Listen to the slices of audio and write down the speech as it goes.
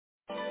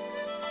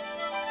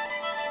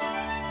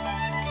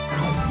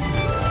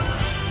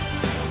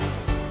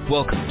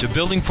Welcome to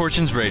Building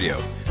Fortunes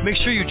Radio. Make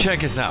sure you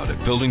check us out at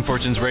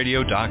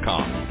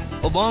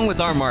buildingfortunesradio.com. Along with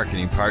our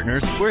marketing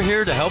partners, we're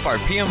here to help our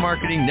PM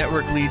Marketing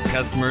Network Lead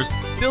customers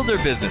build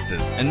their businesses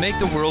and make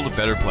the world a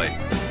better place.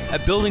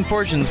 At Building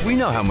Fortunes, we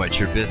know how much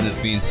your business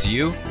means to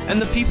you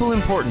and the people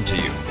important to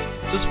you.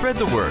 So spread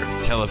the word,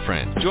 tell a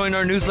friend, join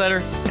our newsletter,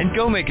 and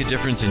go make a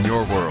difference in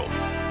your world.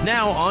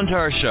 Now on to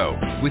our show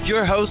with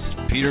your host,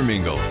 Peter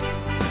Mingils.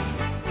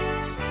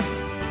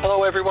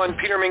 Hello, everyone.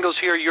 Peter Mingils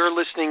here. You're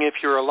listening, if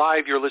you're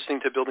alive, you're listening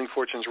to Building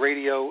Fortunes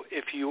Radio.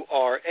 If you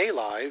are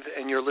alive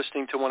and you're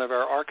listening to one of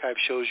our archive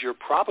shows, you're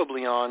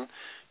probably on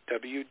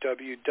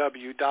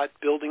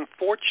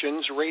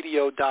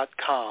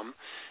www.buildingfortunesradio.com.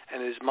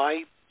 And it is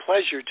my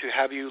pleasure to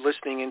have you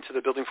listening into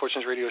the Building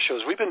Fortunes Radio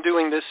shows. We've been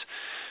doing this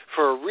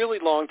for a really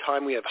long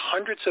time. We have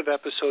hundreds of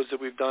episodes that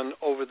we've done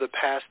over the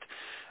past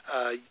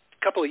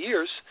couple of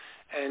years.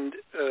 And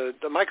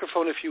the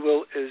microphone, if you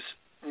will, is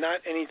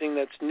not anything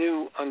that's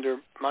new under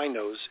my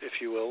nose,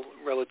 if you will,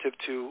 relative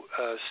to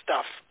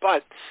stuff.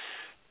 But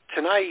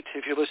tonight,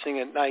 if you're listening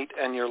at night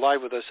and you're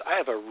live with us, I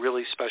have a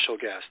really special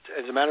guest.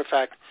 As a matter of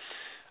fact,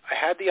 I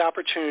had the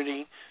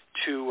opportunity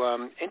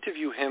to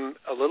interview him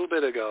a little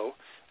bit ago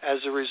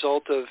as a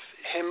result of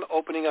him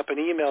opening up an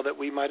email that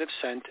we might have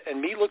sent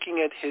and me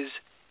looking at his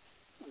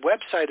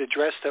website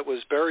address that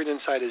was buried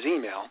inside his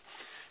email.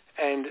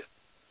 And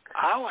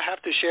I'll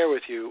have to share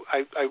with you,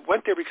 I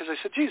went there because I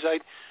said, geez,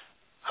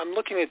 I'm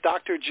looking at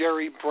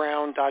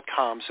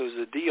drjerrybrown.com, so it's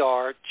the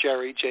Dr.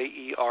 Jerry,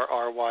 Jerry,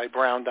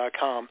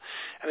 Brown.com.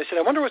 And I said,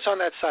 I wonder what's on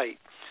that site.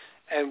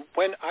 And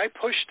when I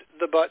pushed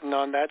the button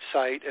on that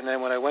site, and then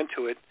when I went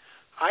to it,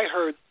 I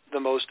heard the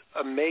most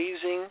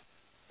amazing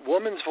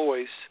woman's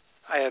voice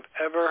I have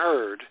ever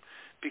heard,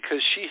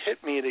 because she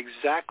hit me at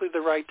exactly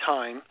the right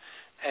time,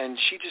 and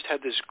she just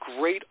had this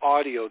great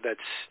audio that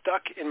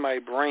stuck in my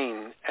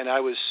brain, and I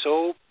was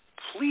so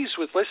pleased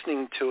with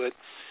listening to it.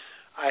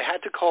 I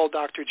had to call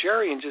Dr.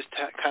 Jerry and just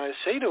kind of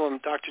say to him,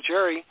 Dr.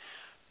 Jerry,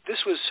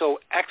 this was so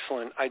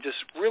excellent. I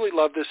just really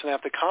love this, and I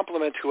have to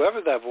compliment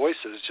whoever that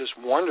voice is. Just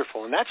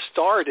wonderful. And that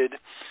started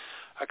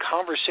a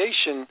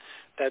conversation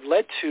that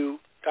led to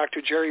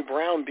Dr. Jerry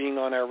Brown being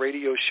on our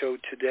radio show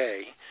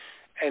today.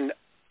 And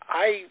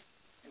I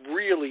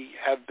really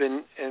have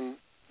been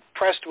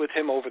impressed with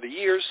him over the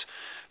years,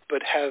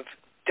 but have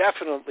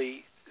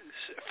definitely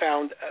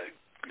found a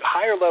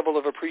higher level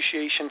of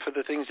appreciation for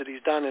the things that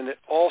he's done, and it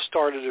all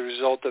started as a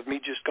result of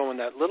me just going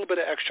that little bit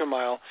of extra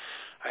mile,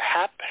 a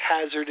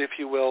haphazard, if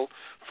you will,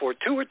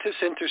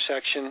 fortuitous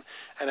intersection.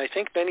 And I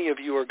think many of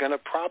you are going to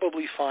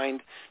probably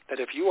find that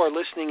if you are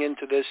listening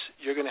into this,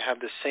 you're going to have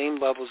the same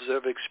levels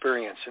of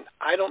experience. And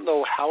I don't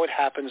know how it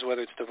happens,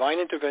 whether it's divine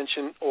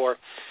intervention or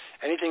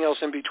anything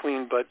else in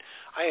between, but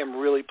I am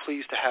really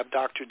pleased to have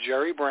Dr.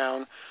 Jerry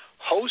Brown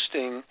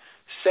hosting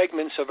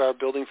segments of our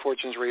Building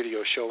Fortunes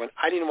radio show, and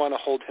I didn't want to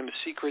hold him a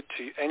secret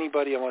to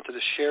anybody. I wanted to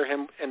share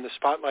him in the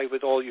spotlight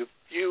with all you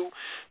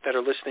that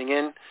are listening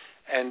in,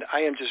 and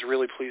I am just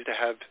really pleased to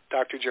have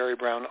Dr. Jerry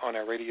Brown on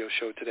our radio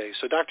show today.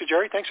 So, Dr.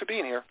 Jerry, thanks for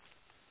being here.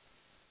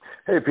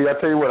 Hey, Pete, I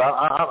tell you what,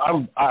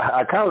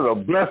 I count it a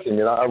blessing,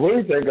 and I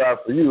really thank God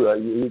for you.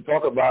 You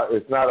talk about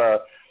it's not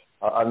a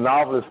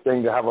novelist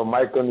thing to have a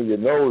mic under your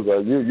nose.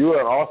 You're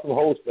an awesome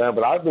host, man,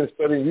 but I've been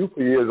studying you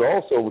for years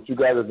also, what you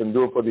guys have been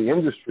doing for the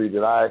industry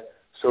that I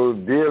so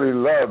dearly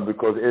love,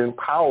 because it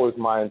empowers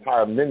my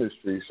entire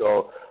ministry.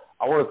 So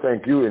I want to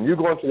thank you. And you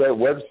going to that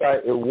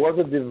website, it was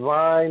a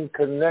divine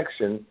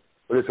connection,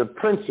 but it's a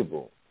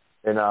principle.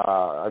 And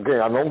again,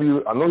 I know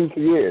you for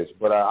years,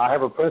 but I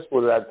have a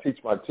principle that I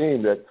teach my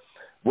team, that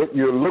what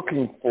you're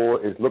looking for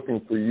is looking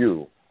for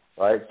you,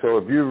 right? So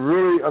if you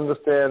really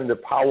understand the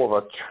power of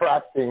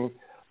attracting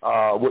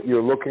what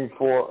you're looking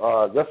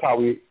for, that's how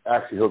we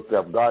actually hooked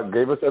up. God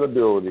gave us that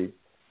ability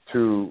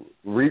to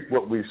reap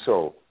what we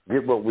sow,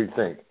 get what we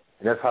think,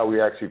 and that's how we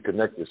actually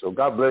connected. So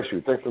God bless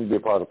you. Thanks for being a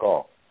part of the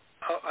call.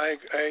 I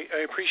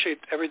appreciate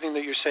everything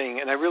that you're saying,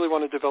 and I really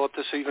want to develop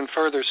this even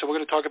further, so we're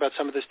going to talk about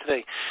some of this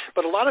today.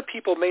 But a lot of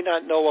people may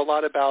not know a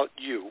lot about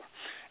you,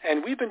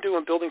 and we've been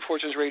doing Building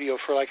Fortunes Radio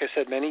for, like I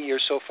said, many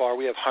years so far.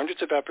 We have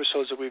hundreds of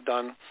episodes that we've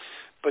done,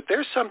 but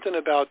there's something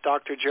about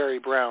Dr. Jerry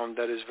Brown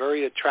that is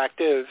very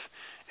attractive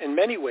in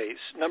many ways.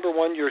 Number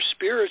one, your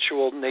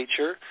spiritual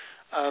nature,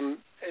 and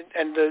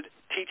the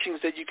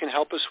teachings that you can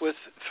help us with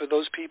for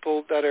those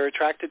people that are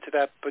attracted to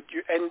that.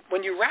 And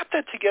when you wrap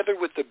that together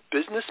with the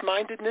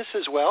business-mindedness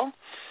as well,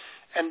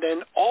 and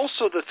then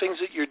also the things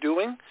that you're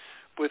doing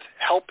with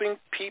helping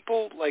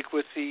people, like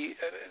with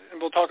and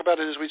we'll talk about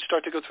it as we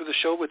start to go through the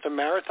show, with the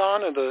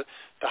marathon or the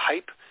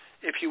hype,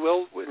 if you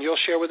will, and you'll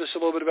share with us a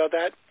little bit about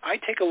that. I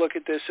take a look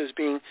at this as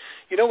being,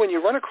 when you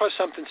run across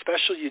something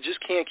special, you just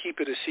can't keep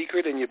it a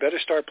secret, and you better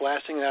start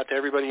blasting it out to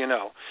everybody you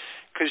know,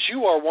 because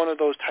you are one of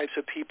those types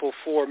of people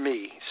for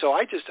me. So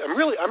I'm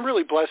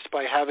really blessed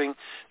by having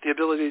the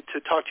ability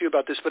to talk to you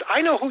about this. But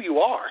I know who you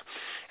are,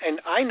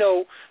 and I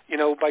know,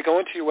 by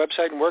going to your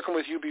website and working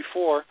with you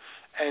before,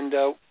 and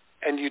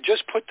you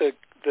just put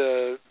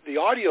the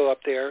audio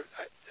up there.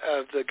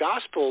 the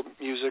gospel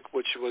music,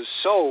 which was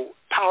so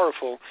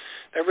powerful,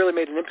 that really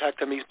made an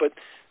impact on me. But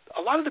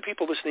a lot of the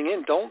people listening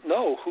in don't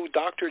know who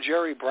Dr.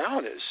 Jerry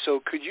Brown is.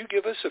 So could you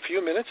give us a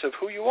few minutes of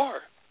who you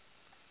are?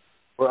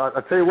 Well,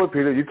 I tell you what,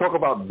 Peter, you talk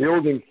about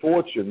building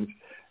fortunes,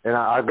 and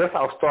I guess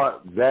I'll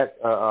start that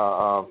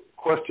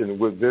question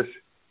with this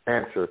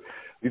answer.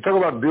 You talk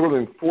about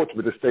building fortune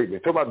with the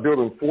statement. Talk about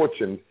building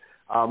fortunes.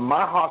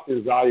 My heart's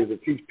desire is to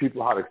teach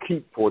people how to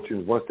keep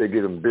fortunes once they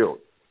get them built,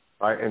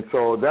 right? And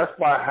so that's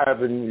by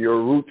having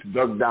your roots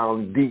dug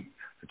down deep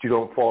that you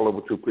don't fall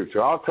over too quick. So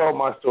I'll tell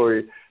my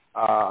story.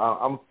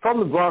 I'm from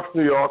the Bronx,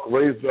 New York,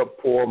 raised up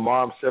poor,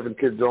 mom, 7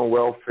 kids on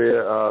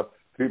welfare.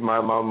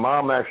 My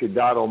mom actually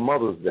died on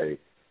Mother's Day,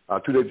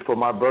 2 days before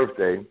my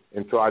birthday.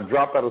 And so I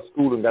dropped out of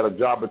school and got a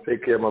job to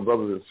take care of my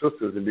brothers and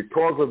sisters. And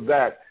because of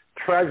that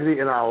tragedy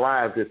in our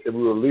lives, they said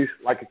we were least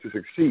likely to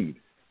succeed,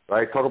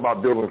 right? Talk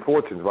about building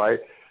fortunes, right?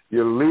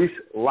 You're least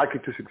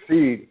likely to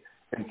succeed.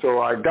 And so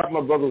I got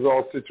my brothers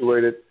all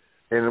situated.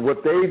 And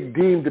what they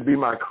deemed to be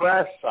my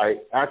crash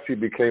site actually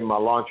became my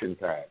launching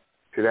pad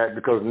to that,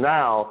 because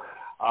now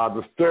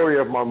the story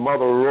of my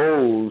mother,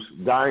 Rose,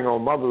 dying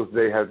on Mother's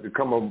Day has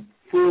become a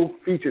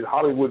full-featured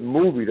Hollywood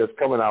movie that's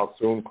coming out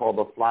soon called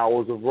The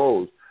Flowers of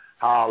Rose,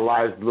 How Our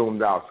Lives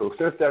Bloomed Out. So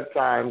since that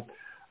time,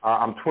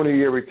 I'm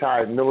 20-year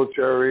retired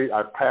military.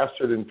 I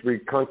pastored in 3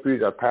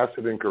 countries. I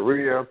pastored in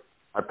Korea.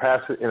 I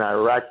pastored in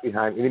Iraq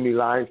behind enemy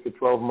lines for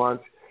 12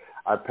 months.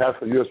 I pastored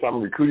the U.S.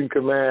 Army Recruiting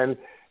Command.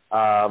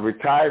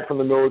 Retired from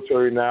the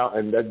military now,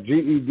 and that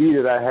GED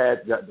that I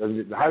had,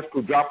 the high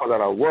school dropout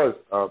that I was,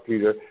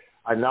 Peter,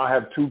 I now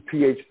have 2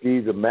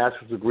 PhDs, a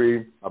master's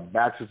degree, a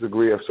bachelor's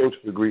degree, a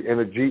associate's degree,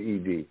 and a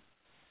GED.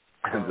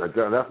 And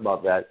that's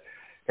about that.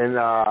 And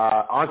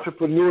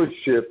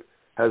entrepreneurship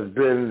has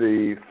been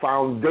the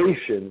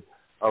foundation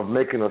of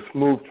making a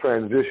smooth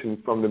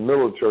transition from the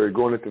military,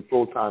 going into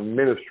full-time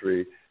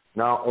ministry,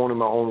 now owning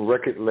my own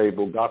record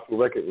label, gospel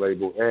record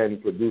label,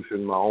 and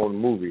producing my own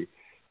movie,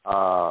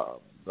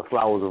 The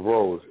Flowers of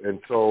Rose. And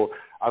so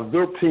I've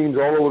built teams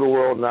all over the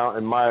world now,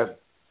 and my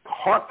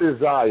heart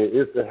desire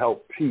is to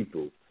help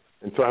people.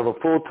 And so I have a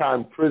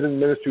full-time prison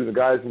ministry, the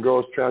guys and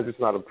girls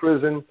transition out of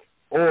prison,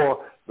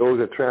 or those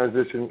that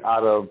transition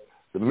out of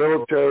the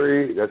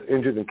military that's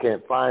injured and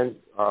can't find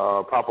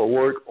proper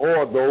work,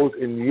 or those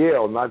in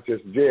Yale, not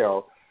just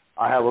jail.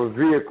 I have a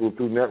vehicle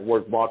through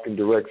network marketing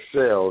direct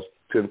sales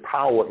to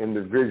empower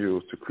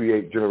individuals to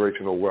create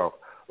generational wealth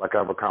like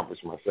I've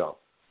accomplished myself.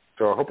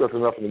 So I hope that's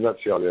enough in a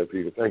nutshell there,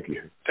 Peter. Thank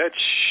you. That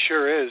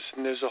sure is.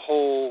 And there's a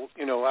whole,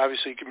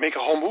 obviously you can make a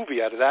whole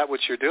movie out of that, what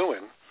you're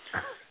doing.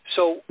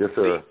 So yes,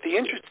 sir.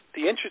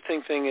 The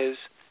interesting thing is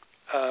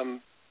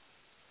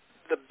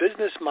the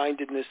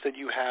business-mindedness that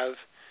you have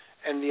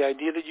and the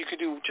idea that you could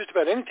do just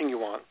about anything you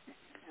want.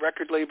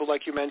 Record label,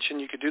 like you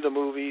mentioned, you could do the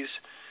movies,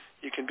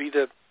 you can be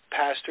the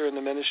pastor and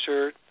the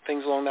minister,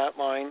 things along that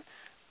line.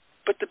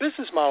 But the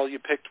business model you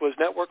picked was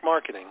network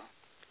marketing.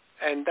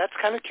 And that's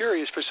kind of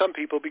curious for some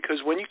people, because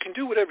when you can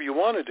do whatever you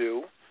want to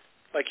do,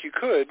 like you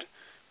could,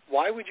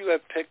 why would you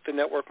have picked the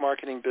network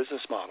marketing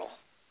business model?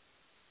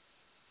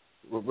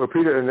 Well,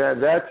 Peter, and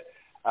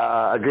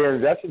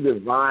again, that's a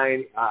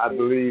divine, I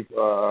believe,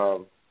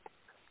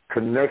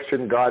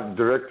 connection. God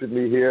directed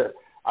me here.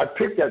 I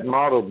picked that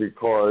model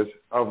because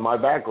of my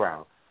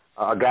background.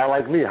 A guy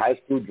like me, high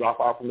school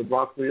dropout from the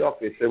Bronx, New York,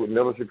 they said would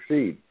never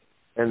succeed.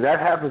 And that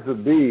happens to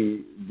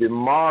be the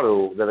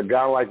model that a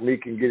guy like me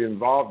can get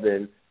involved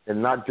in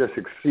and not just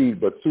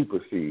succeed but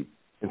supersede.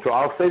 And so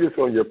I'll say this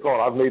on your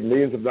call. I've made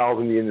millions of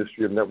dollars in the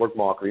industry of network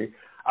marketing.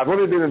 I've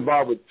only been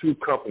involved with 2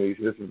 companies.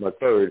 This is my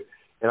third.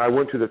 And I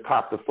went to the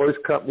top. The first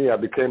company, I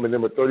became the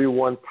number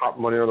 31 top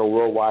money earner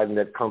worldwide in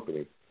that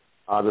company.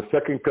 The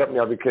second company,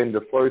 I became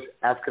the first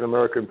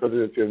African-American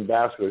presidential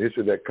ambassador in the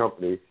history of that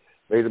company.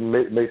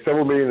 Made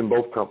several million in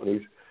both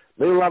companies.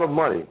 Made a lot of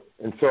money.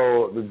 And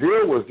so the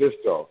deal was this,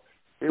 though.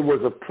 It was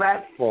a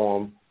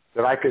platform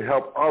that I could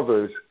help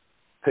others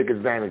take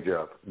advantage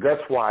of.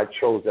 That's why I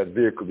chose that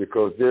vehicle,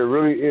 because there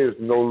really is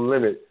no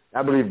limit.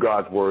 I believe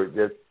God's word,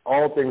 that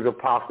all things are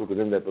possible to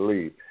them that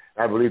believe.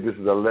 I believe this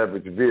is a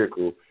leveraged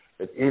vehicle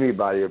that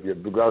anybody,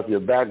 regardless of your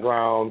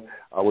background,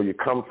 where you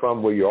come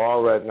from, where you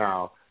are right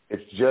now,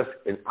 it's just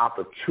an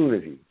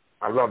opportunity.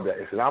 I love that.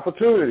 It's an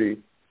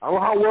opportunity. I don't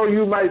know how well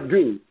you might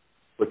do,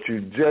 but you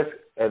just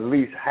at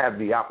least have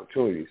the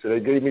opportunity. So they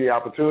gave me the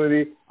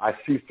opportunity. I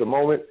seized the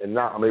moment, and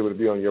now I'm able to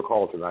be on your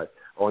call tonight,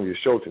 on your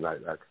show tonight,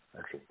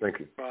 actually. Thank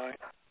you. Right.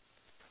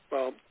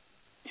 Well,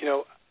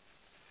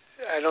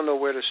 I don't know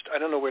where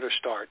to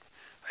start.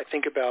 I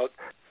think about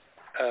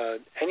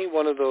any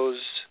one of those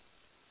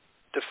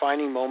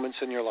defining moments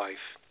in your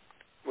life,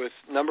 with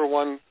number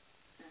one,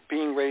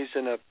 being raised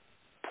in a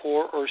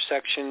poorer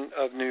section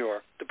of New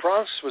York. The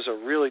Bronx was a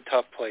really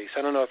tough place.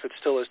 I don't know if it's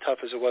still as tough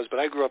as it was, but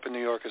I grew up in New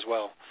York as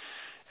well.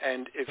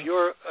 And if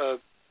you're a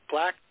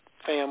black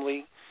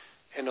family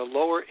in a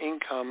lower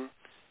income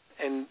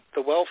and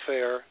the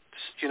welfare,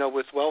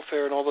 with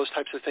welfare and all those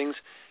types of things,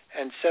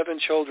 and 7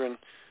 children,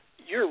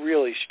 you're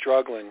really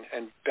struggling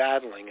and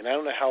battling. And I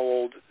don't know how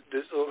old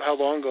how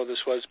long ago this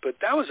was, but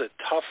that was a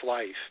tough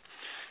life.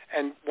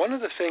 And one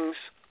of the things,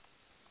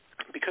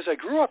 because I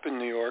grew up in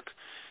New York,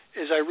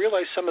 is I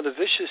realized some of the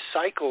vicious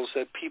cycles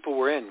that people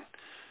were in.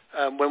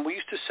 When we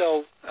used to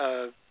sell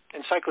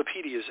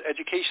encyclopedias,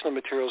 educational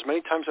materials,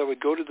 many times I would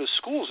go to the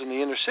schools in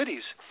the inner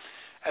cities,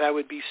 and I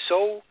would be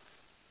so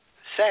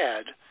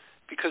sad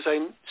because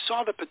I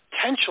saw the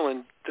potential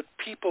in the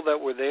people that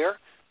were there,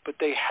 but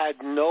they had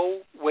no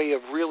way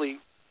of really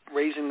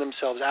raising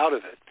themselves out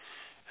of it.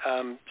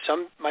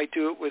 Some might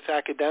do it with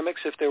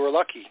academics if they were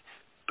lucky,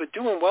 but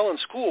doing well in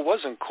school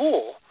wasn't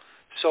cool.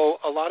 So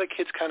a lot of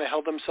kids kind of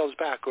held themselves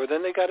back, or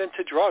then they got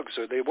into drugs,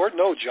 or they were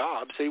no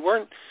jobs. They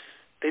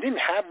didn't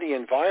have the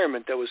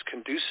environment that was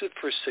conducive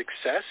for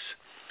success.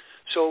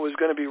 So it was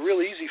going to be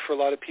real easy for a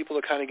lot of people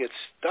to kind of get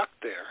stuck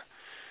there.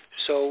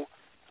 So,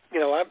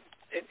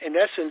 in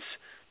essence,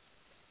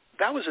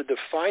 that was a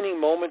defining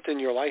moment in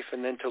your life,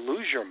 and then to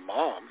lose your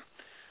mom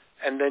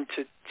and then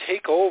to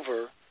take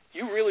over,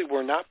 you really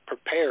were not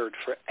prepared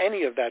for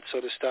any of that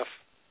sort of stuff,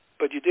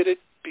 but you did it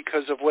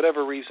because of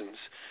whatever reasons.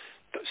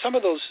 Some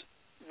of those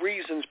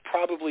reasons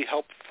probably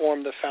helped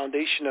form the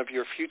foundation of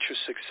your future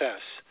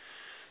success.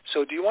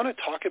 So do you want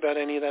to talk about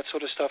any of that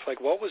sort of stuff?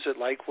 Like, what was it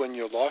like when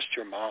you lost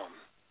your mom?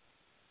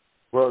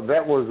 Well,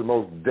 that was the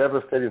most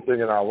devastating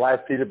thing in our life,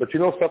 Peter. But you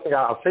know something?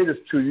 I'll say this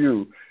to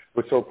you,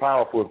 was so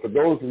powerful. For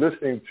those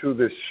listening to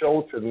this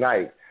show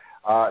tonight,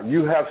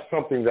 you have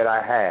something that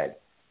I had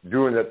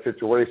during that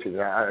situation.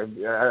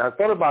 I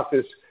thought about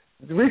this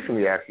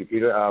recently, actually,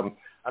 Peter.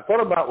 I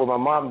thought about when my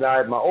mom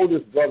died. My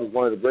oldest brother was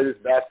one of the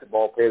greatest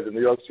basketball players in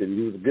New York City.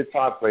 He was a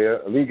guitar player,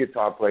 a lead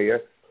guitar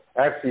player.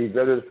 Actually, he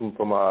graduated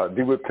from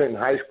DeWitt Clinton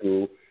High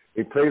School.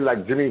 He played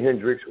like Jimi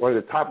Hendrix, one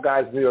of the top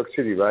guys in New York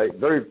City, right?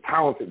 Very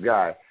talented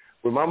guy.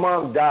 When my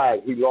mom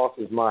died, he lost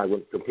his mind,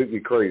 went completely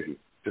crazy,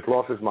 just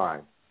lost his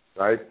mind,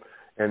 right?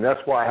 And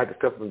that's why I had to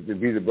step up to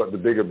be the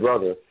bigger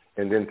brother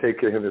and then take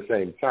care of him at the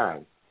same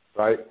time,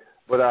 right?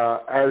 But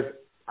as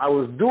I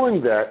was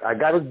doing that, I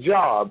got a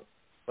job,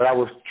 but I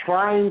was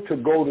trying to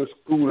go to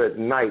school at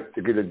night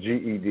to get a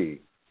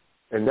GED.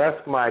 And that's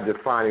my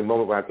defining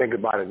moment when I think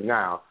about it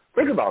now.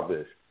 Think about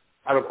this.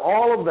 Out of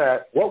all of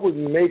that, what would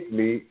make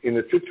me in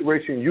the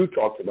situation you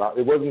talked about,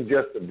 it wasn't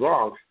just the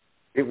Bronx,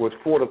 it was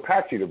Fort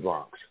Apache, the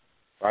Bronx,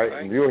 right?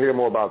 And you'll hear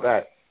more about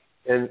that.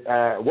 And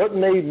what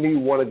made me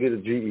want to get a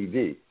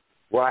GED?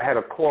 Well, I had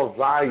a core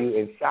value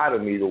inside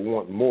of me to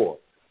want more.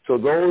 So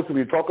those, when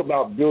we talk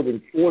about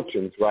building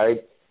fortunes,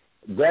 right,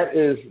 that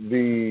is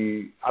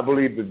I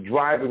believe, the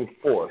driving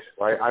force,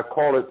 right? I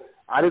call it,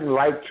 I didn't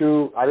like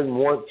to, I didn't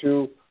want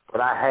to,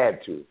 but I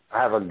had to.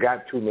 I have a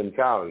got-to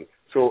mentality.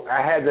 So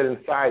I had that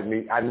inside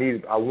me. I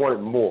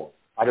wanted more.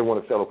 I didn't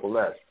want to settle for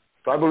less.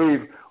 So I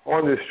believe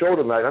on this show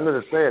tonight, I'm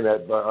not just saying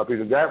that, but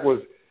because that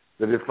was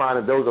the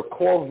defining, there was a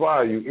core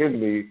value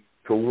in me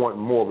to want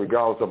more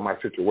regardless of my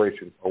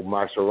situation or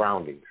my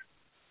surroundings.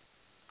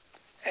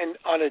 And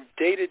on a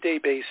day-to-day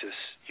basis,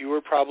 you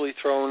were probably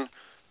thrown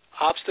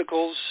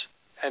obstacles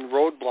and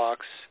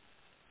roadblocks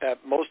that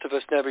most of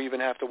us never even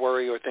have to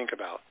worry or think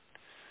about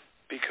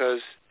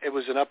because it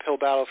was an uphill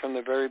battle from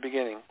the very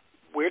beginning.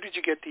 Where did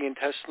you get the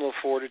intestinal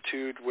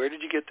fortitude? Where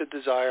did you get the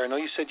desire? I know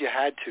you said you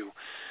had to,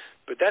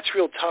 but that's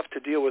real tough to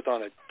deal with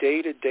on a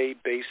day-to-day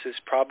basis,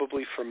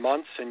 probably for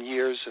months and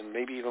years and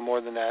maybe even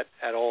more than that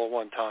at all at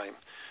one time.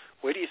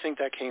 Where do you think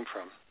that came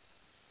from?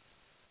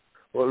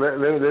 Well, let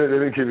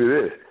me give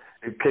you this.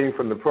 It came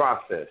from the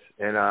process.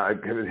 And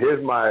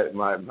here's my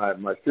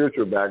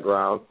spiritual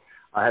background.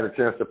 I had a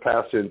chance to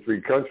pastor in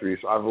 3 countries.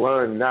 So I've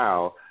learned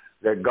now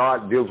that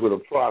God deals with a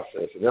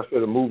process, and that's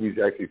where the movie's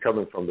actually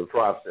coming from, the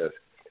process.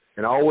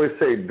 And I always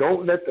say,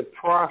 don't let the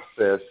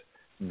process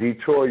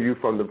detour you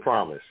from the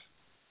promise.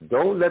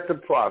 Don't let the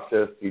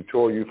process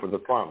detour you from the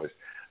promise.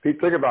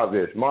 Think about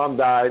this. Mom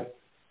died,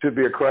 should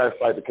be a crash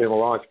site, became a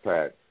launch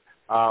pad.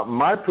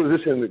 My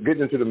position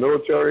getting into the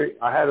military,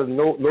 I had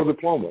no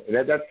diploma. And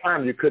at that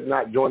time, you could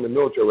not join the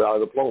military without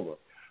a diploma.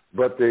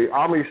 But the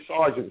Army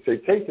sergeant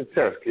said, take the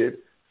test, kid.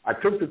 I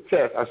took the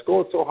test. I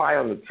scored so high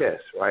on the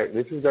test, right?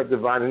 This is that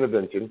divine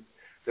intervention.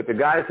 That the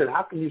guy said,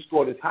 how can you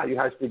score this high? You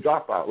high school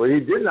dropout. Well, he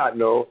did not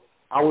know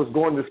I was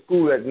going to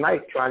school at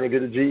night trying to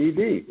get a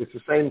GED. It's the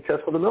same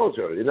test for the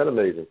military. Isn't that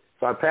amazing?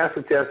 So I passed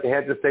the test. They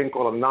had this thing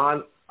called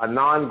a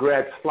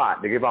non-grad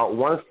slot. They give out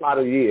 1 slot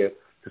a year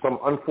to some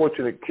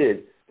unfortunate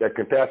kid that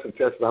can pass the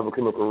test and have a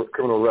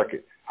criminal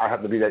record. I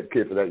happened to be that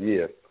kid for that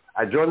year.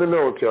 I joined the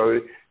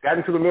military, got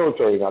into the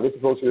military now. This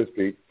is close to this,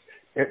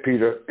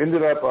 Peter.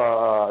 Ended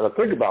up,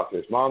 think about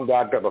this. Mom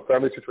died, got my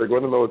family situation,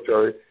 going to the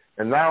military,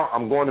 and now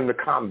I'm going into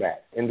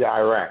combat, into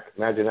Iraq.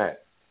 Imagine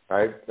that,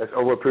 right? That's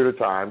over a period of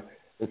time.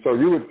 And so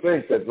you would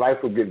think that life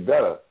would get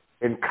better.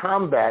 In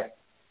combat,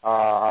 a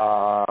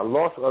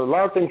lot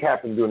of things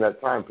happened during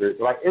that time period.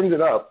 But I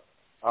ended up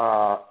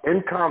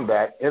in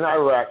combat in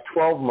Iraq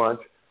 12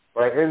 months,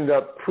 but I ended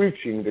up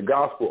preaching the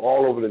gospel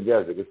all over the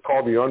desert. It's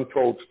called The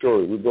Untold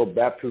Story. We built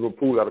baptismal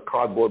pools out of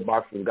cardboard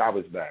boxes and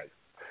garbage bags.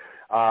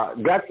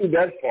 Got through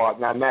that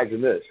part. Now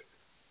imagine this.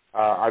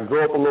 I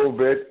grew up a little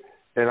bit,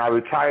 and I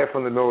retire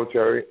from the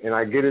military, and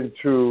I get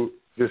into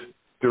this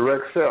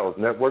direct sales,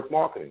 network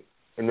marketing.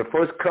 And the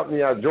first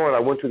company I joined, I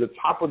went to the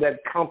top of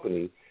that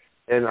company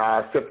in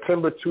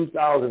September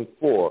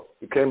 2004.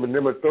 Became the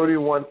number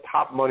 31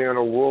 top money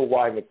earner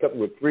worldwide in a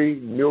company with 3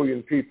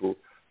 million people.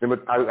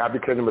 I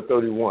became number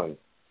 31.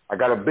 I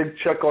got a big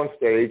check on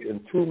stage,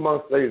 and 2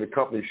 months later, the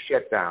company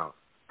shut down.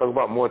 Talk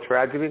about more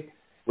tragedy.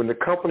 When the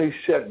company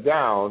shut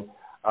down,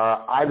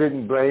 I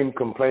didn't blame,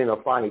 complain,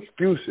 or find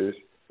excuses,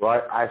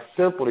 right? I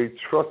simply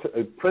trusted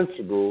a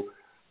principle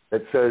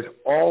that says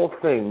all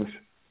things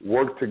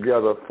work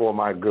together for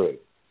my good.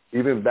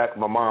 Even back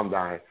my mom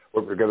dying,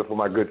 work together for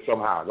my good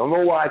somehow. I don't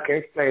know why, I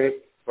can't explain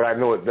it, but I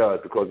know it does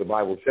because the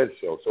Bible said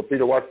so. So,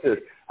 Peter, watch this.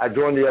 I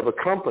joined the other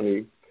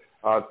company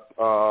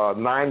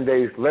 9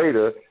 days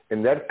later,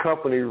 and that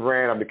company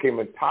I became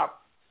one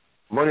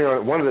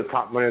of the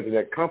top money in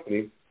that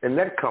company, and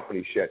that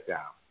company shut down.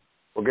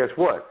 Well, guess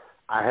what?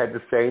 I had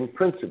the same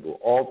principle.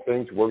 All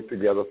things work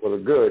together for the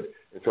good.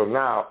 And so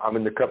now I'm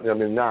in the company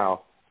I'm in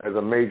now as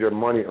a major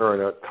money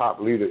earner, top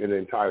leader in the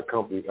entire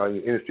company, in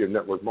the industry of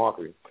network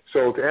marketing.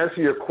 So to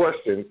answer your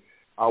question,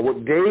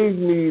 what gave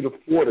me the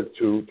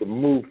fortitude to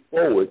move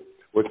forward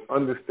was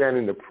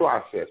understanding the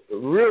process. But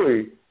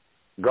really,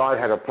 God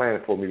had a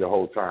plan for me the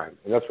whole time,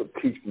 and that's what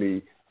keeps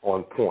me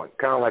on point,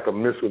 kind of like a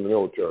missile in the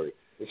military.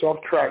 It's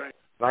off track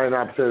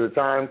 99% of the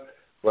time,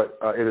 but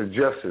it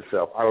adjusts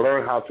itself. I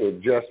learned how to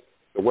adjust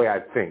the way I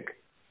think.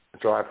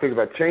 So I think if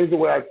I change the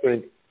way I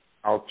think,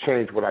 I'll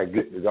change what I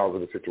get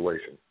regardless of the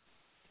situation.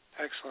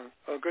 Excellent.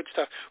 Oh, good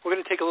stuff. We're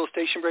going to take a little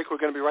station break. We're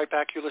going to be right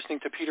back. You're listening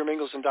to Peter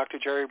Mingils and Dr.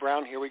 Jerry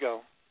Brown. Here we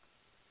go.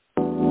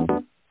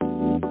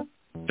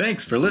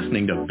 Thanks for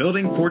listening to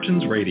Building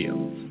Fortunes Radio.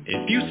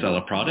 If you sell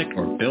a product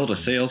or build a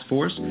sales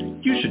force,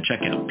 you should check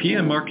out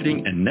PM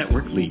Marketing and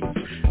Network Leads.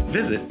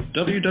 Visit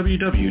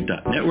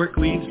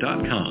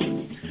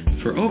www.networkleads.com.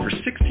 For over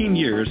 16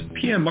 years,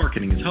 PM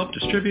Marketing has helped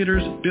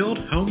distributors build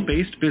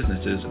home-based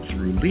businesses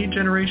through lead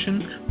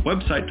generation,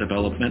 website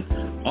development,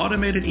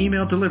 automated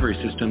email delivery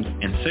systems,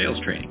 and sales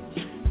training.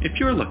 If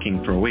you're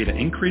looking for a way to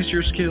increase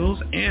your skills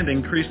and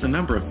increase the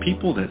number of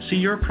people that see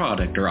your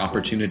product or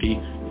opportunity,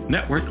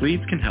 Network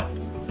Leads can help.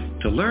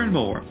 To learn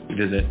more,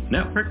 visit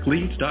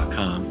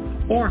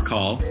networkleads.com or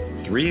call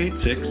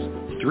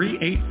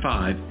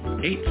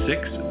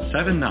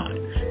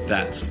 386-385-8679.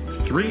 That's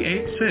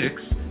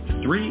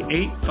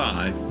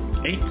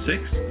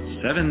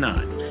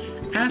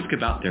 386-385-8679. Ask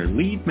about their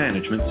lead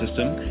management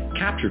system,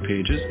 capture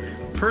pages,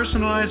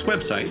 personalized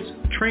websites,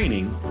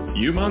 training,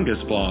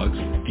 humongous blogs,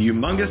 the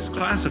humongous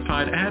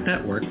classified ad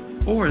network,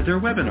 or their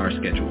webinar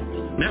schedule.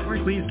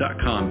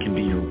 NetworkLeads.com can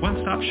be your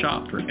one-stop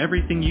shop for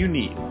everything you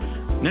need.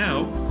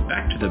 Now,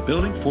 back to the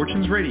Building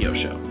Fortunes radio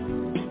show.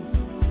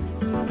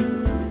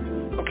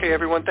 Okay,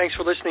 everyone, thanks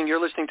for listening.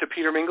 You're listening to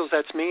Peter Mingils,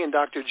 that's me, and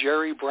Dr.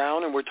 Jerry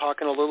Brown, and we're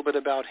talking a little bit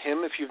about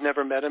him if you've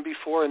never met him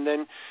before, and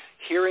then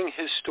hearing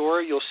his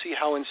story, you'll see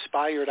how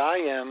inspired I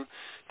am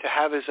to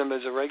have him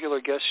as a regular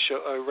guest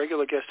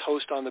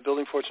host on the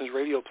Building Fortunes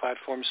radio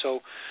platform.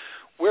 So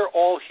we're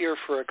all here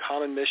for a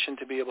common mission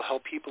to be able to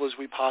help people as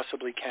we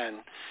possibly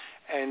can.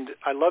 And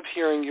I love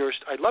hearing your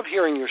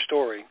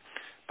story,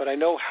 but I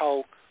know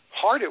how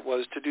hard it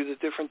was to do the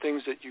different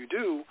things that you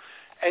do,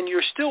 and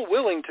you're still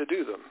willing to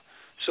do them.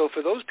 So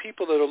for those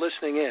people that are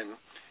listening in,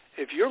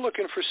 if you're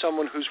looking for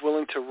someone who's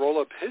willing to roll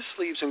up his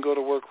sleeves and go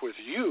to work with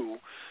you,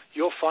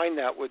 you'll find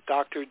that with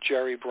Dr.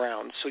 Jerry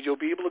Brown. So you'll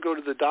be able to go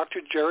to the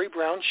Dr. Jerry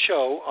Brown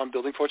Show on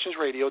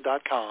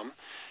buildingfortunesradio.com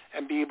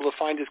and be able to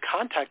find his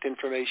contact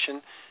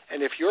information.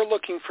 And if you're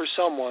looking for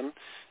someone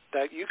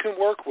that you can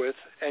work with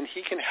and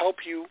he can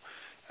help you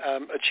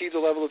achieve the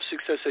level of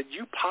success that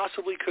you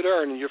possibly could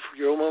earn, and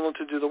you're willing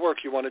to do the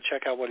work, you want to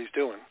check out what he's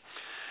doing.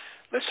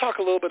 Let's talk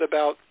a little bit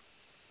about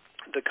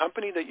the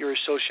company that you're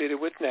associated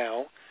with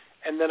now,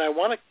 and then I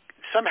want to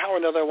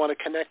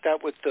connect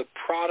that with the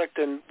product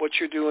and what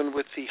you're doing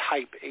with the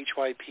HYPE,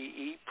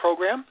 H-Y-P-E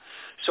program.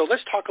 So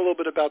let's talk a little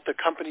bit about the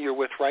company you're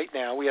with right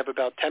now. We have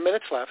about 10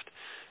 minutes left,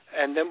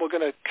 and then we're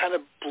going to kind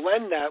of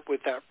blend that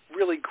with that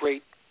really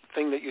great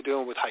thing that you're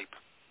doing with HYPE.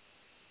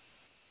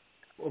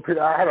 Well,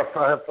 Peter, I have a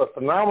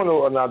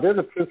phenomenal, now there's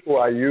a principle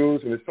I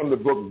use, and it's from the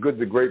book Good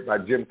to Great by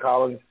Jim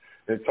Collins,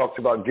 and it talks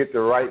about get the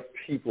right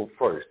people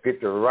first.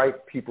 Get the right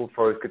people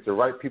first. Get the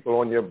right people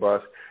on your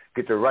bus.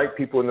 Get the right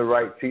people in the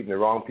right seat and the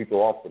wrong people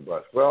off the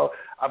bus. Well,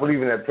 I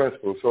believe in that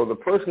principle. So the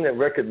person that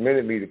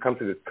recommended me to come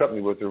to this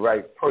company was the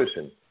right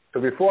person. So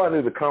before I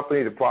knew the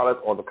company, the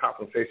product, or the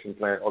compensation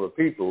plan, or the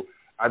people,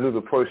 I knew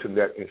the person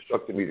that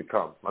instructed me to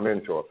come, my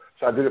mentor.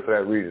 So I did it for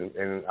that reason,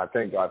 and I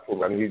thank God for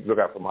it. I mean, he look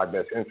out for my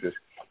best interest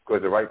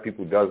because the right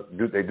people do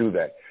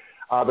that.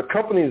 The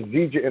company is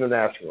Zija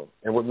International,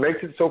 and what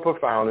makes it so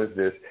profound is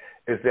that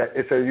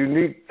it's a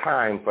unique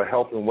time for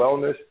health and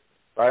wellness,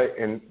 right?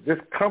 And this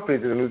company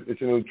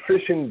it's a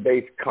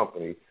nutrition-based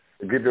company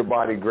to give your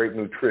body great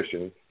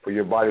nutrition for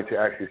your body to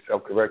actually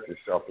self-correct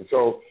itself. And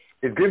so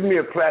it gives me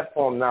a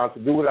platform now to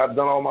do what I've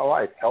done all my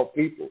life, help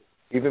people,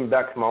 even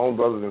back to my own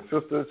brothers and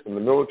sisters from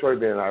the military,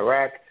 being in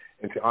Iraq,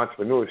 into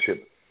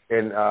entrepreneurship.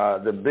 And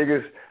the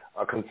biggest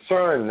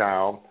concern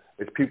now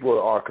is people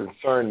are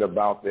concerned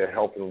about their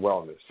health and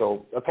wellness.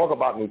 So I talk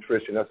about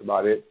nutrition. That's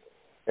about it.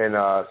 And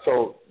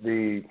so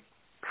the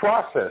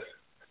process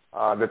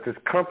that this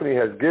company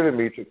has given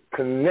me to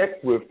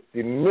connect with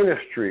the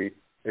ministry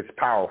is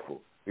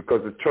powerful,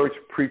 because the church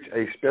preached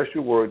a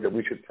special word that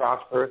we should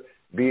prosper,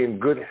 be in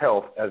good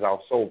health as our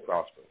soul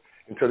prospers.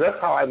 And so that's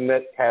how I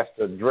met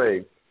Pastor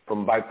Dre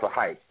from Bike for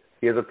Heights.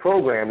 He has a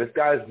program. This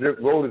guy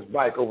rode his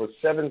bike over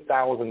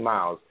 7,000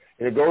 miles.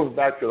 And it goes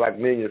back to like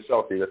me and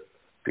yourself, Peter.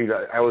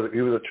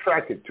 He was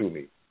attracted to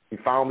me. He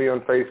found me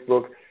on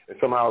Facebook, and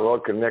somehow the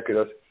Lord connected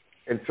us.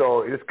 And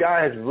so this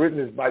guy has ridden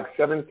his bike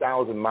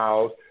 7,000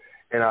 miles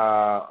and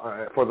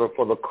for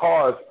the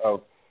cause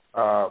of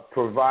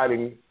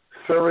providing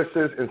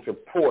services and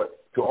support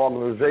to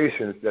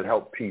organizations that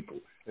help people.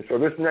 And so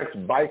this next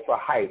Bike for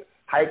Height,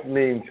 height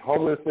means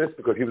homelessness,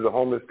 because he was a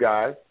homeless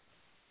guy,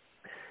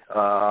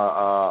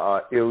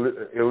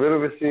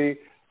 illiteracy,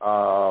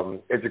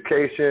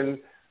 education,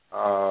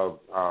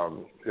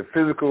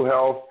 physical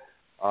health,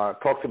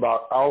 talks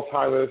about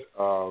Alzheimer's,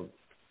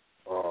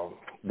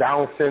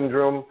 Down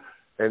syndrome,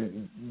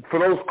 and for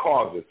those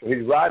causes. So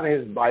he's riding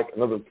his bike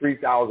another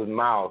 3,000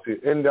 miles.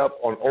 He'll end up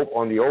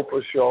on the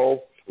Oprah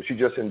show, which he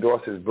just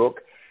endorsed his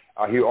book.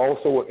 He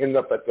also will end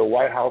up at the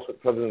White House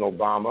with President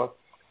Obama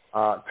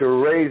to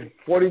raise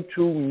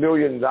 $42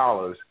 million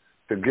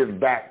to give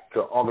back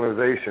to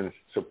organizations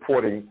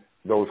supporting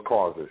those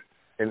causes.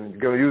 And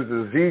going to use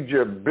the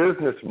Zija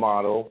business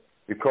model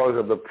because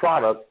of the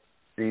product,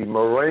 the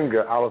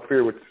moringa aloe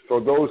vera. So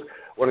those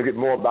want to get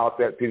more about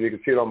that, Peter, you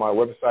can see it on my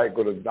website.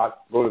 Go to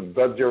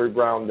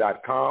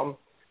thejerrybrown.com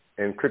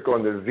and click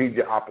on the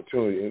Zija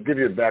opportunity, and give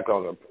you a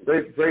background on a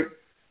great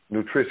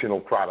nutritional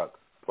product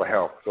for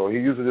health. So he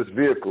uses this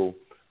vehicle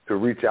to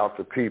reach out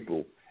to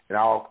people, and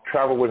I'll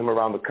travel with him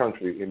around the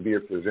country and be a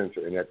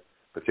presenter in that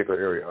particular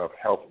area of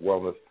health,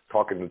 wellness,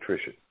 talking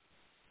nutrition.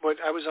 But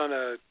I was on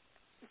a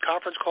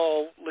conference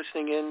call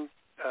listening in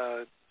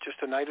just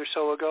a night or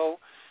so ago,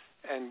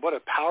 and what a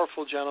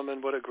powerful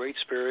gentleman, what a great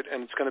spirit,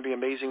 and it's going to be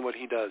amazing what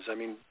he does. I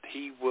mean,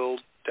 he will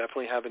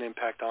definitely have an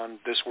impact on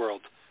this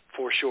world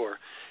for sure,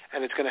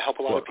 and it's going to help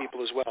a lot of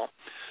people as well.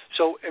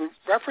 So in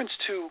reference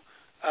to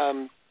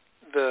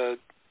the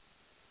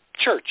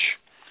church,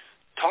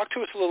 talk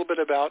to us a little bit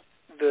about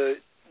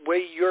the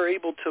way you're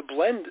able to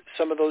blend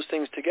some of those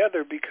things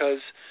together,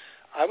 because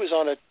I was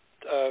on a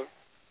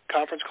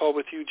conference call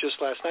with you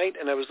just last night,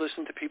 and I was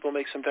listening to people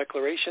make some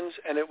declarations,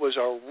 and it was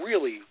a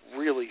really,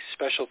 really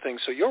special thing.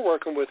 So you're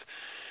working with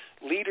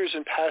leaders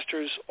and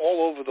pastors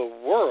all over the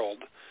world.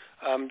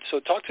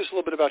 So talk to us a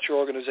little bit about your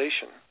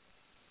organization.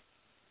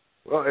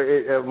 Well,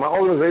 my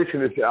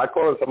organization is, I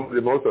call it some of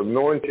the most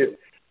anointed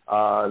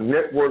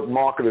network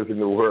marketers in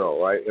the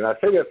world, right? And I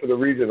say that for the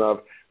reason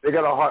of they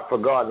got a heart for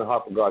God and a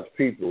heart for God's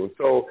people. And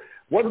so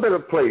what better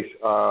place,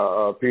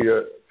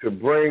 Peter, to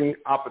bring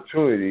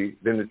opportunity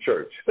than the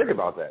church? Think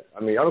about that.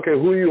 I mean, I don't care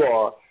who you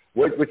are,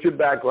 what your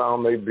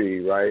background may be,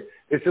 right?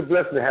 It's a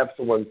blessing to have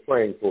someone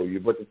praying for you.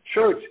 But the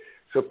church is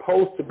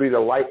supposed to be the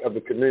light of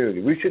the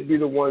community. We should be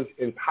the ones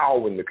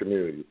empowering the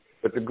community.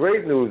 But the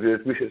great news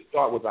is we should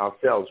start with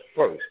ourselves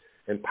first.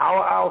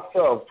 Empower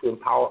ourselves to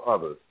empower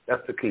others.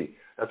 That's the key.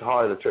 That's the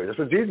heart of the church. That's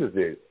what Jesus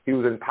did. He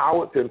was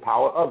empowered to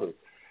empower others.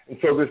 And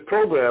so this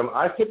program,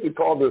 I simply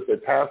call this a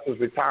pastor's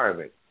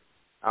retirement.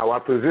 I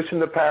position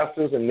the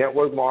pastors in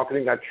network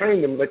marketing. I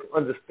train them to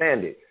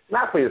understand it,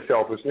 not for your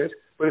selfishness,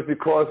 but it's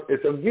because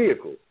it's a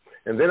vehicle.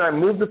 And then I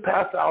move the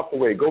pastor out the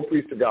way, go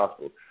preach the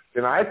gospel.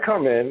 Then I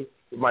come in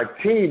with my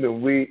team,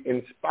 and we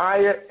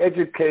inspire,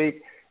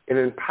 educate, and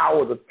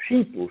empower the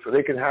people so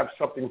they can have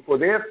something for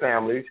their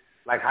families,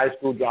 like high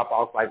school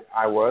dropouts like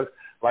I was,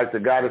 like the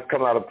guy that's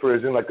coming out of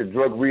prison, like the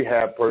drug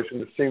rehab person,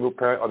 the single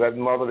parent, or that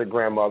mother, the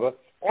grandmother,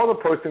 or the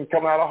person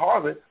coming out of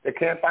Harvard that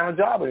can't find a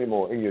job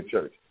anymore in your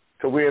church.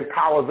 So we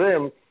empower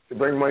them to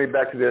bring money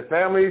back to their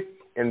families,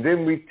 and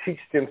then we teach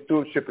them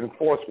stewardship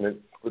enforcement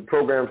with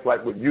programs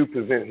like what you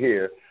present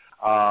here,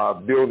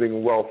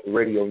 Building Wealth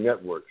Radio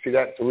Network. See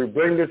that? So we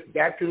bring this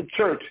back to the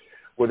church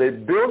where they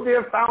build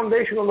their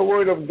foundation on the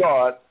Word of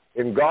God,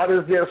 and God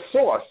is their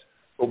source,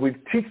 but we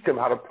teach them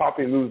how to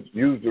properly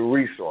use the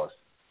resource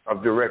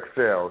of direct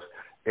sales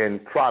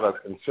and products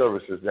and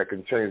services that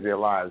can change their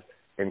lives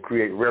and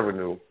create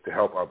revenue to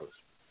help others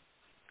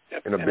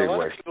in a big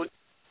way.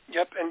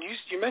 Yep, and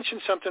you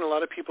mentioned something a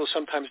lot of people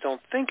sometimes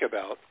don't think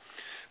about,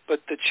 but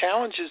the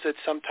challenges that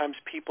sometimes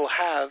people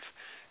have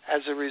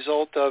as a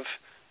result of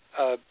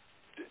a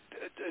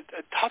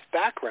tough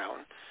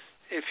background.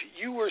 If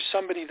you were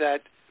somebody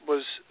that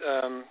was,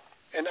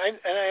 and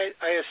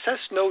I assess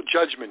no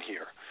judgment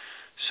here,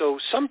 so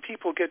some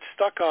people get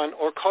stuck on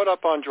or caught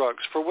up on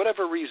drugs for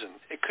whatever reason.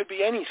 It could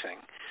be anything.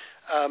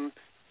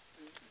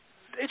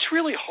 It's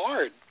really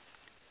hard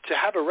to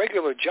have a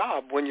regular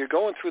job when you're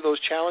going through those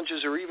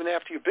challenges, or even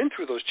after you've been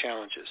through those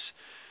challenges.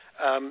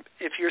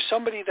 If you're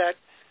somebody that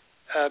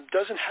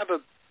doesn't have a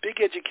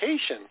big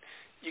education,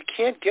 you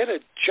can't get a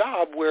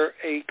job where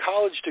a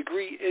college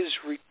degree is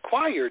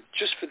required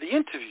just for the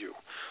interview.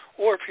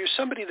 or if you're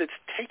somebody that's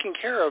taking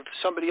care of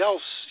somebody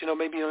else,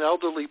 maybe an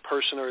elderly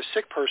person or a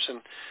sick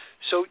person,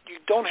 so you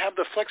don't have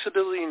the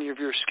flexibility in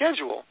your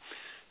schedule,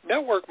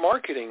 network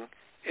marketing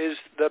is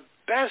the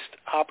best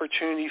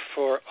opportunity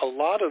for a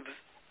lot of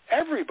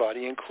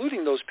everybody,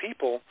 including those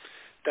people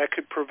that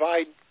could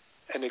provide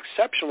an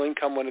exceptional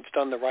income when it's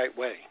done the right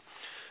way.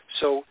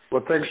 So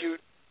if you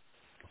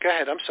go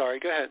ahead. I'm sorry.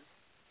 Go ahead.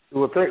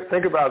 Well,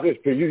 think about this,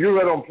 because you're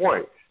right on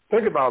point.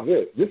 Think about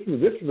this. This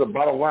is the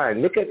bottom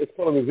line. Look at this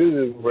point of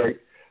recidivism rate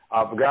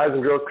for guys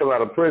and girls coming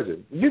out of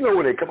prison. You know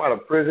when they come out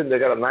of prison, they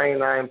got a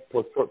 99%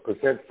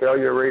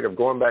 failure rate of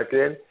going back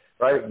in,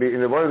 right?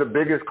 And one of the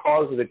biggest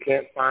causes they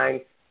can't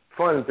find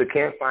funds, they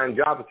can't find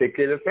jobs to take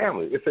care of their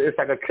family. It's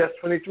like a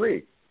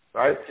catch-23,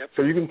 right? Yep.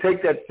 So you can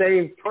take that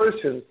same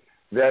person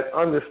that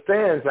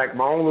understands, like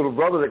my own little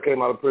brother that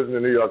came out of prison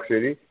in New York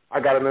City, I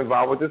got him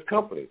involved with this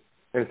company.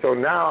 And so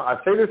now, I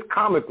say this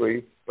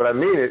comically, but I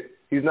mean it,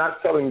 he's not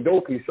selling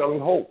dope, he's selling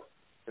hope.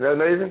 Isn't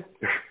that amazing?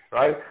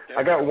 Right? Yeah.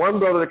 I got one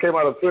brother that came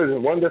out of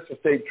prison, one that's a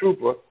state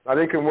trooper. Now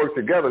they can work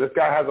together. This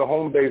guy has a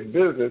home-based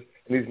business,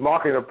 and he's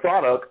marketing a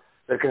product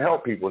that can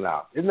help people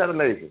now. Isn't that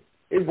amazing?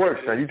 It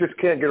works now. You just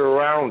can't get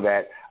around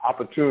that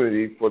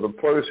opportunity for the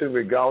person,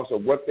 regardless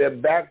of what their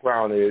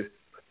background is.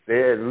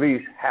 They at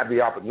least have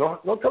the opportunity.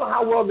 Don't tell them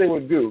how well they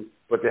would do,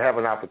 but they have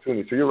an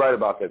opportunity. So you're right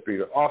about that,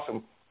 Peter.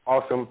 Awesome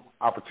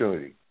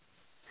opportunity.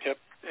 Yep.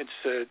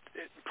 It's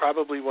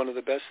probably one of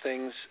the best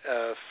things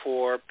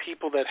for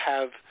people that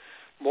have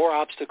more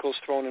obstacles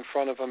thrown in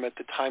front of them at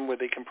the time where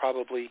they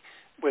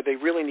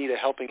really need a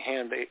helping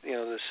hand.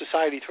 The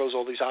society throws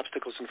all these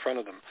obstacles in front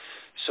of them.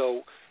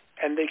 So,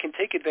 and they can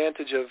take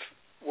advantage of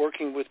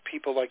working with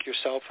people like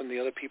yourself and the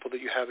other people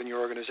that you have in your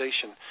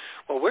organization.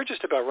 Well, we're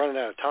just about running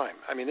out of time.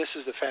 I mean, this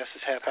is the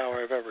fastest half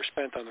hour I've ever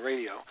spent on the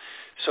radio.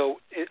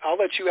 So I'll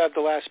let you have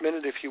the last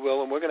minute, if you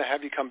will, and we're going to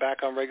have you come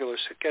back on regular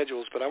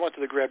schedules, but I wanted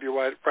to grab you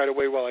right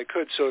away while I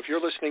could. So if you're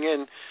listening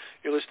in,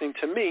 you're listening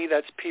to me,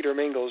 that's Peter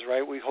Mingils,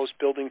 right? We host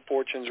Building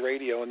Fortunes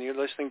Radio, and you're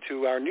listening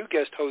to our new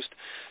guest host,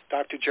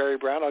 Dr. Jerry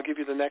Brown. I'll give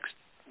you the next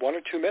 1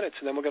 or 2 minutes,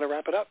 and then we're going to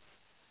wrap it up.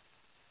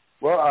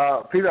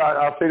 Well, Peter,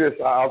 I'll say this.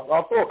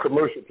 I'll throw a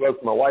commercial plug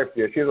for my wife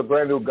there. She has a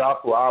brand new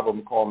gospel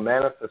album called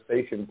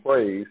Manifestation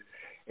Praise,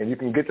 and you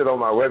can get it on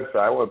my website.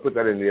 I want to put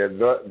that in there,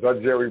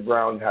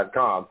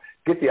 thejerrybrown.com.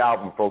 Get the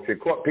album, folks. It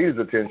caught Peter's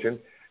attention.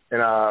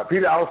 And,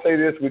 Peter, I'll say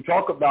this. We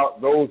talk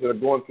about those that are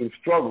going through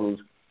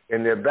struggles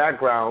in their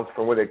backgrounds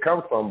from where they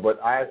come from, but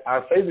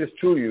I'll say this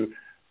to you.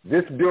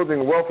 This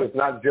building wealth is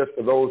not just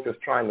for those that's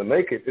trying to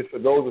make it. It's for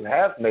those that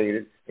have made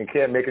it and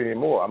can't make it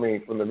anymore. I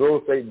mean, from the real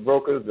estate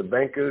brokers, the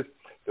bankers,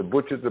 the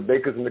butchers, the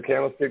bakers, and the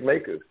candlestick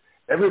makers.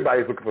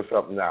 Everybody's looking for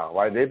something now,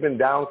 right? They've been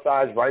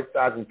downsized,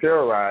 right-sized, and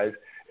terrorized,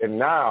 and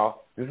now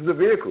this is a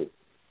vehicle.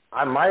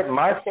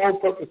 My sole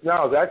purpose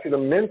now is actually to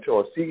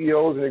mentor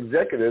CEOs and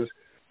executives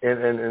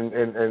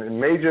and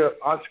major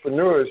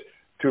entrepreneurs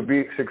to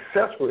be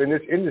successful in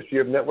this industry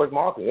of network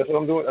marketing. That's what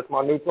I'm doing. That's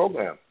my new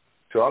program.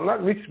 So I'm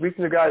not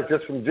reaching the guys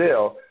just from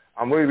jail.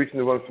 I'm really reaching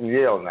the ones from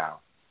Yale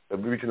now.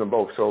 I'm reaching them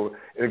both. So,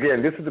 and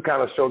again, this is the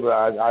kind of show that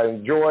I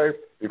enjoy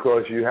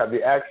because you have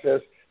the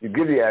access. You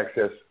give the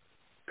access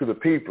to the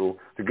people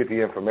to get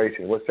the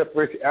information. What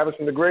separates the average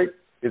from the great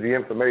is the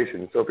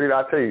information. So, Peter,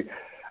 I'll tell you,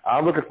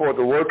 I'm looking forward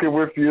to working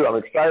with you. I'm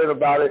excited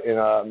about it, and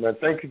man,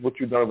 thank you for what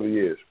you've done over the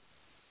years.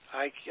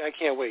 I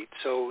can't wait.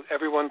 So,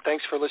 everyone,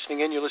 thanks for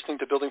listening in. You're listening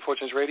to Building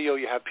Fortunes Radio.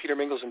 You have Peter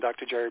Mingils and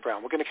Dr. Jerry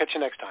Brown. We're going to catch you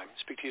next time.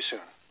 Speak to you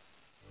soon.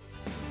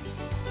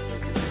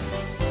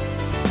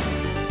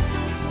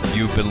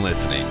 You've been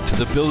listening to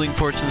the Building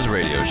Fortunes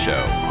Radio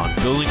Show on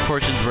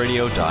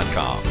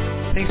buildingfortunesradio.com.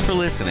 Thanks for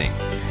listening.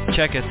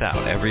 Check us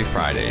out every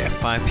Friday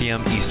at 5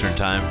 p.m. Eastern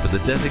Time for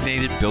the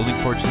designated Building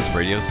Fortunes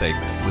Radio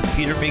segment with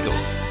Peter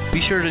Mingils.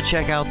 Be sure to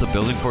check out the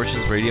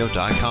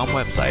buildingfortunesradio.com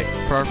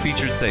website for our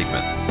featured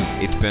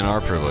segments. It's been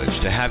our privilege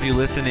to have you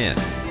listen in.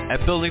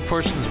 At Building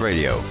Fortunes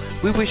Radio,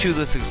 we wish you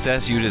the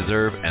success you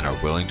deserve and are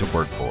willing to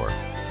work for.